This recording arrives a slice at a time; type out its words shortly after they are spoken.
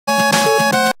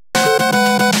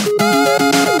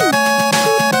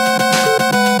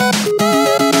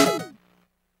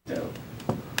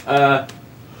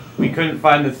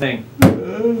find the thing.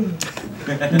 Good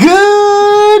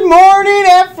morning,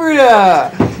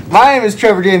 Ephrata! My name is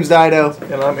Trevor James Dido.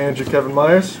 And I'm Andrew Kevin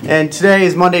Myers. And today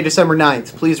is Monday, December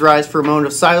 9th. Please rise for a moment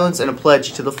of silence and a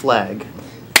pledge to the flag.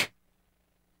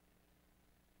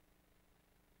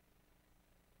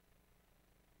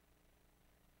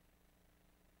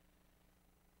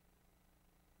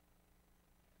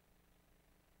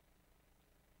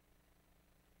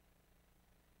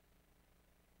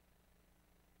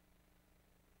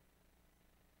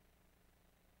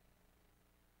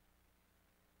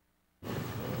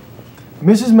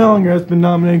 Mrs. Mellinger has been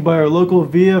nominated by our local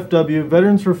VFW,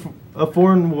 Veterans for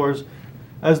Foreign Wars,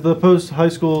 as the Post High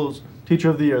School's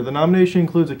Teacher of the Year. The nomination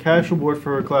includes a cash award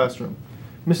for her classroom.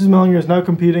 Mrs. Mellinger is now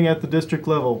competing at the district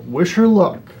level. Wish her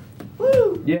luck.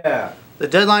 Woo! Yeah. The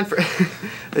deadline for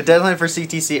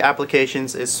CTC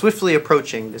applications is swiftly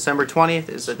approaching. December 20th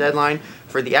is the deadline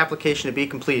for the application to be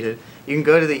completed. You can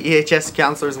go to the EHS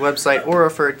counselor's website or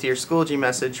refer to your Schoology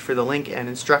message for the link and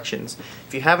instructions.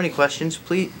 If you have any questions,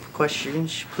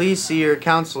 please see your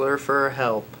counselor for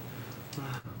help.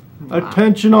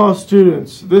 Attention all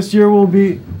students. This year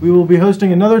we will be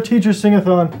hosting another teacher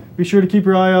sing-a-thon. Be sure to keep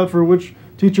your eye out for which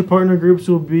teacher partner groups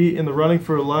will be in the running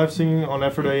for live singing on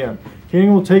Ephrata AM.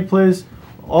 Caning will take place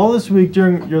all this week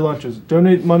during your lunches.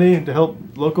 Donate money to help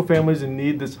local families in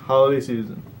need this holiday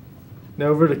season. Now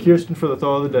over to Kirsten for the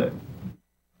thought of the day.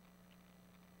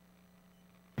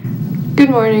 Good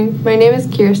morning. My name is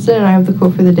Kirsten and I have the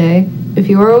quote for the day. If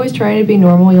you are always trying to be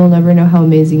normal, you'll never know how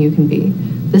amazing you can be.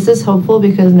 This is hopeful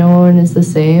because no one is the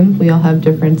same. We all have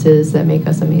differences that make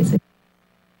us amazing.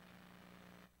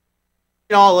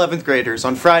 All 11th graders,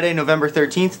 on Friday, November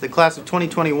 13th, the class of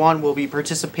 2021 will be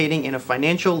participating in a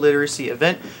financial literacy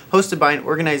event hosted by an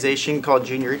organization called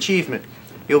Junior Achievement.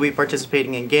 You'll be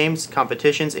participating in games,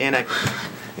 competitions, and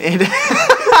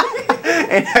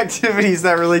activities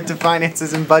that relate to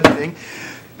finances and budgeting,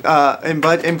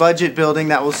 and budget building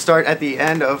that will start at the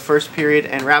end of first period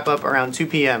and wrap up around 2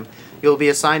 p.m. You'll be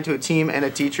assigned to a team and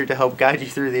a teacher to help guide you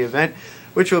through the event,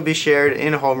 which will be shared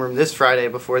in homeroom this Friday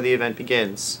before the event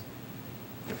begins.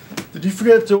 Did you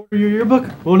forget to order your yearbook?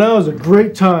 Well, now is a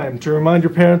great time to remind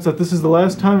your parents that this is the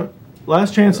last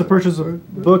chance to purchase a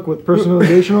book with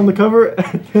personalization on the cover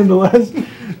and the last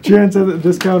chance at a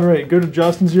discount rate. Go to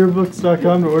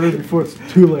jostensyearbooks.com to order before it's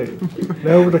too late.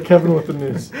 Now over to Kevin with the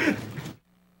news.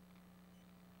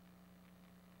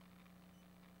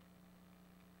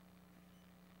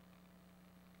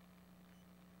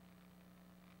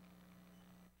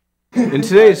 In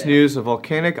today's news, a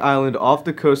volcanic island off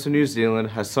the coast of New Zealand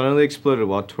has suddenly exploded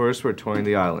while tourists were touring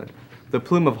the island. The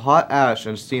plume of hot ash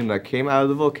and steam that came out of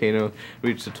the volcano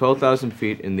reached to 12,000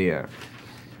 feet in the air.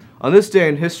 On this day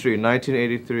in history,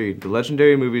 1983, the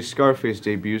legendary movie Scarface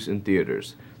debuts in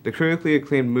theaters. The critically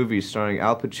acclaimed movie starring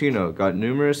Al Pacino got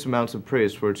numerous amounts of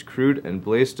praise for its crude and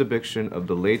blaze depiction of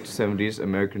the late 70s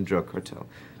American drug cartel.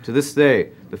 To this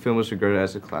day, the film is regarded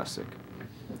as a classic.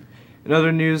 In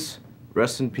other news,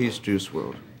 rest in peace, Juice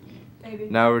WRLD.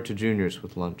 Now we're to juniors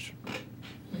with lunch.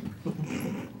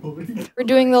 We're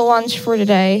doing the lunch for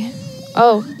today.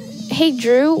 Oh, hey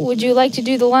Drew, would you like to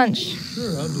do the lunch?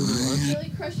 Sure, I'll do the lunch. I'm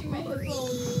really crushing my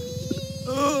headphones.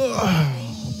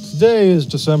 Today is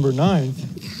December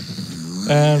 9th,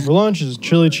 and for lunch is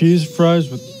chili cheese fries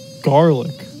with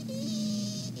garlic.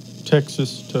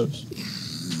 Texas toast.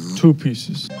 2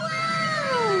 pieces.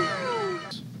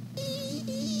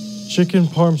 Chicken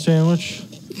parm sandwich,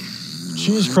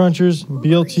 cheese crunchers,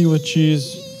 BLT with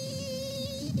cheese,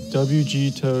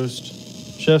 WG toast,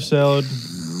 chef salad,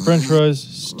 french fries,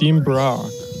 steamed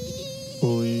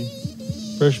broccoli,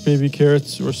 fresh baby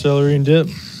carrots or celery and dip,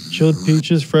 chilled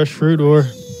peaches, fresh fruit, or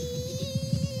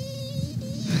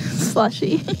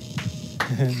Slushy.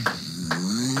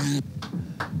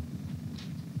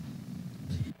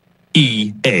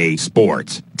 EA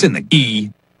Sports. It's in the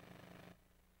E.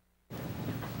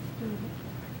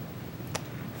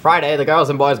 Friday, the girls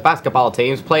and boys basketball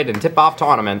teams played in tip-off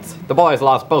tournaments. The boys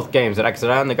lost both games at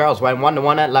Exeter and the girls went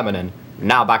 1-1 at Lebanon.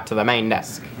 Now back to the main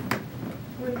desk.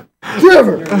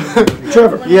 Trevor!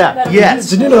 Trevor. Yeah, yes.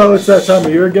 Did you know it's that time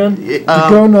of year again? To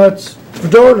go nuts for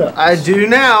donuts. I do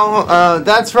now.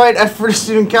 That's right, Ephrata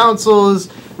Student Council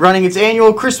is running its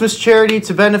annual Christmas charity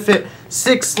to benefit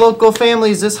 6 local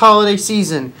families this holiday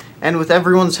season. And with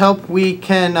everyone's help, we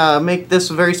can make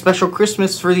this a very special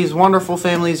Christmas for these wonderful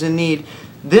families in need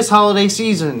this holiday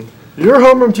season. Your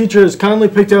homeroom teacher has kindly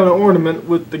picked out an ornament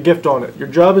with the gift on it. Your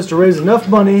job is to raise enough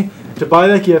money to buy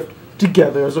that gift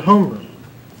together as a homeroom.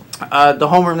 The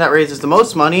homeroom that raises the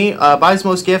most money buys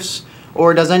most gifts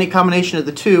or does any combination of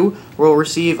the two will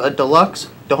receive a deluxe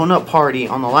donut party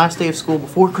on the last day of school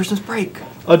before Christmas break.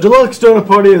 A deluxe donut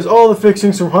party has all the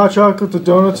fixings from hot chocolate to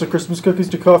donuts to Christmas cookies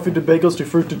to coffee to bagels to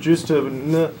fruit to juice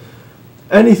to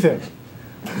anything.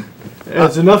 And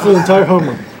it's enough for the entire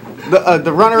homeroom.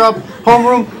 The runner-up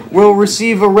homeroom will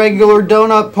receive a regular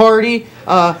donut party,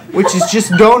 which is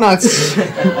just donuts.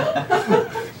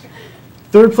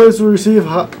 Third place will receive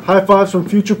high fives from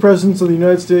future presidents of the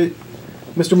United States,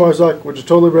 Mr. Marzak, which is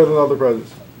totally better than other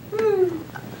prizes.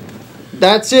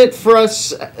 That's it for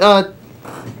us.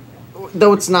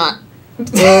 Though it's not.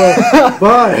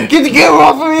 Bye. Get the camera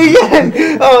off of me again.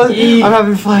 I'm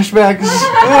having flashbacks.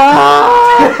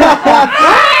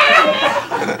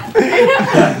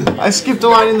 I skipped a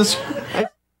line in the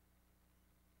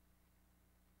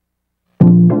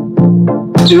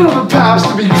You have a pass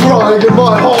to be crying in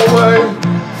my hallway.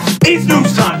 It's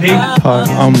news time, baby. Hi,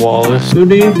 I'm Wallace.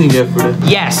 Good evening, Ephrata.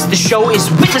 Yes, the show is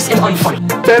witless and unfunny.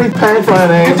 Danny Payne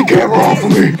Friday. Get the camera off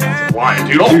of me. Why,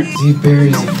 dude? Deep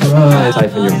berries and fries.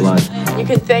 Type in your blood. You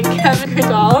could thank Kevin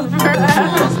Goodall for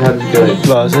that. That is good.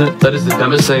 Was it? That is the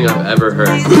dumbest thing I've ever heard.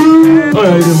 Oh,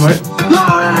 yeah, you did, Mike.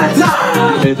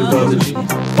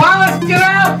 Wallace, get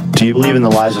out! Do you believe in the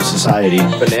lies of society?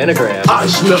 Bananagram. I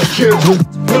smell kids with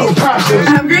no passes.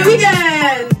 Have a great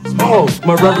weekend! Oh,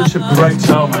 my rubber should break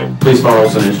so, mate. Please follow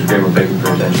us on Instagram or Facebook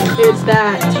for attention. It's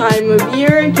that time of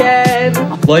year again.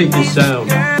 Light is sound.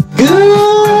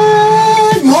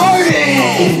 Good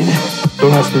morning.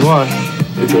 Don't ask me why.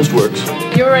 It just works.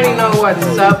 You already know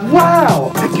what's up.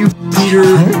 Wow. Thank you,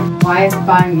 Peter. Why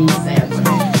buy me sandwich?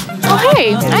 Oh,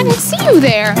 hey, I didn't see you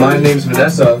there. My name's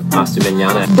Vanessa. Hasta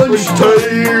mañana.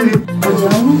 Lunchtime.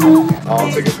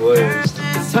 I'll take a blaze.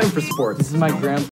 It's time for sports. This is my grandpa.